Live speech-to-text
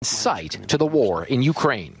Sight to the war in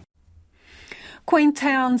Ukraine.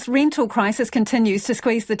 Queenstown's rental crisis continues to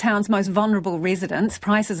squeeze the town's most vulnerable residents.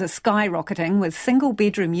 Prices are skyrocketing, with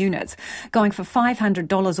single-bedroom units going for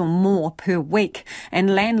 $500 or more per week.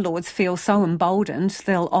 And landlords feel so emboldened,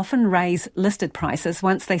 they'll often raise listed prices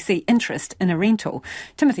once they see interest in a rental.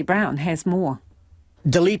 Timothy Brown has more.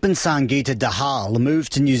 Dilip and Sangeeta Dahal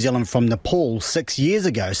moved to New Zealand from Nepal 6 years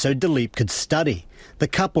ago so Dilip could study. The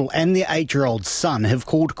couple and their 8-year-old son have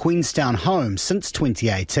called Queenstown home since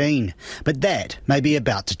 2018, but that may be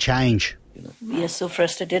about to change. We are so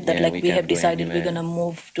frustrated that we have decided we're going to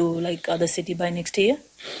move to other city by next year.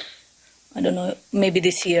 I don't know, maybe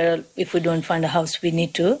this year if we don't find a house we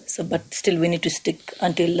need to, but still we need to stick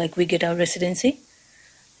until we get our residency.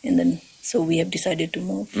 And then so we have decided to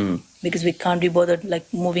move because we can't be bothered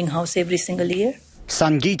moving house every single year.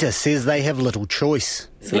 Sangeeta says they have little choice.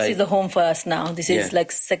 This is the home for us now. This is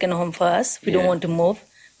second home for us. We don't want to move,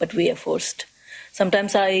 but we are forced.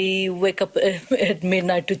 Sometimes I wake up at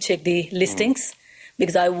midnight to check the listings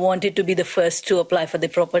because I wanted to be the first to apply for the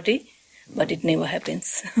property, but it never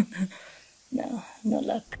happens. No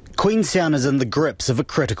luck. Queenstown is in the grips of a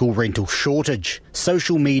critical rental shortage.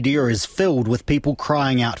 Social media is filled with people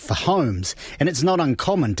crying out for homes, and it's not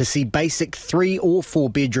uncommon to see basic 3 or 4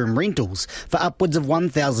 bedroom rentals for upwards of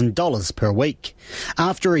 $1,000 per week.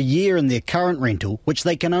 After a year in their current rental, which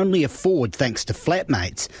they can only afford thanks to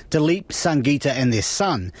flatmates, Dilip, Sangeeta and their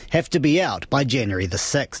son have to be out by January the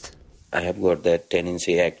 6th. I have got that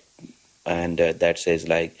Tenancy Act, and that says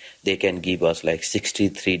they can give us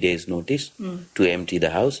 63 days notice to empty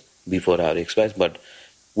the house before our expires. But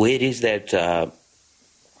where is that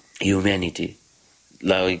humanity?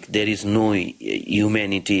 There is no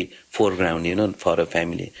humanity foreground, for a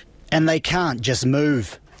family. And they can't just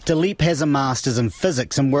move. Dilip has a master's in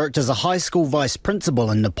physics and worked as a high school vice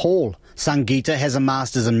principal in Nepal. Sangeeta has a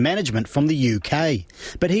master's in management from the UK,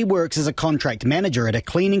 but he works as a contract manager at a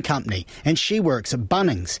cleaning company and she works at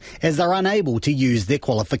Bunnings, as they're unable to use their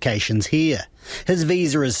qualifications here. His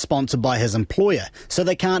visa is sponsored by his employer, so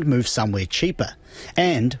they can't move somewhere cheaper.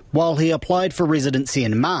 And while he applied for residency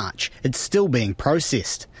in March, it's still being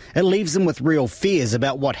processed. It leaves him with real fears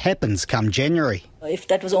about what happens come January. If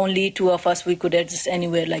that was only 2 of us, we could adjust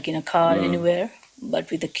anywhere, in a car, anywhere.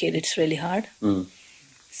 But with a kid, it's really hard.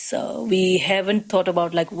 So we haven't thought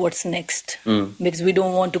about what's next because we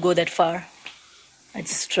don't want to go that far.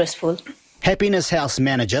 It's stressful. Happiness House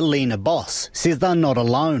manager Lena Boss says they're not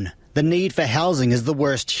alone. The need for housing is the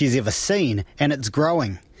worst she's ever seen, and it's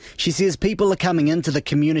growing. She says people are coming into the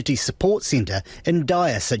community support centre in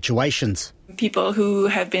dire situations. People who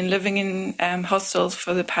have been living in hostels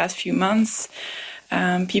for the past few months,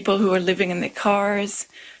 people who are living in their cars,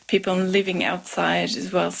 people living outside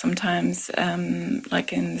as well sometimes, in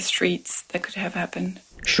the streets. That could have happened.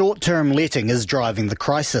 Short-term letting is driving the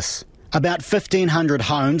crisis. About 1,500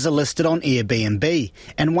 homes are listed on Airbnb,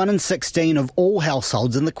 and 1 in 16 of all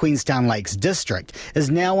households in the Queenstown Lakes district is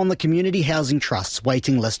now on the Community Housing Trust's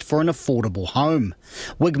waiting list for an affordable home.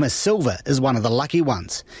 Wigma Silva is one of the lucky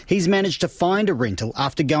ones. He's managed to find a rental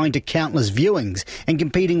after going to countless viewings and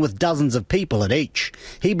competing with dozens of people at each.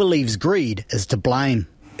 He believes greed is to blame.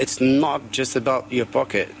 It's not just about your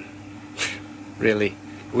pocket, really.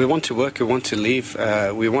 We want to work, we want to live,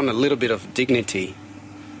 we want a little bit of dignity.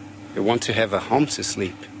 We want to have a home to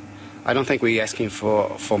sleep. I don't think we're asking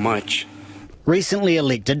for much. Recently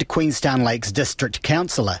elected Queenstown Lakes District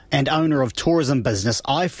Councillor and owner of tourism business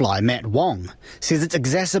iFly, Matt Wong, says it's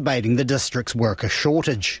exacerbating the district's worker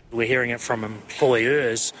shortage. We're hearing it from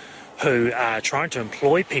employers who are trying to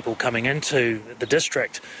employ people coming into the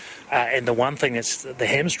district. And the one thing that's the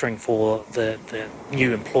hamstring for the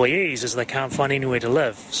new employees is they can't find anywhere to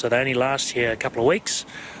live. So they only last here a couple of weeks.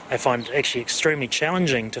 They find it actually extremely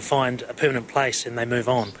challenging to find a permanent place and they move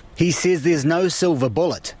on. He says there's no silver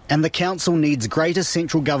bullet and the council needs greater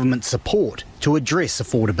central government support to address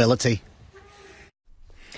affordability.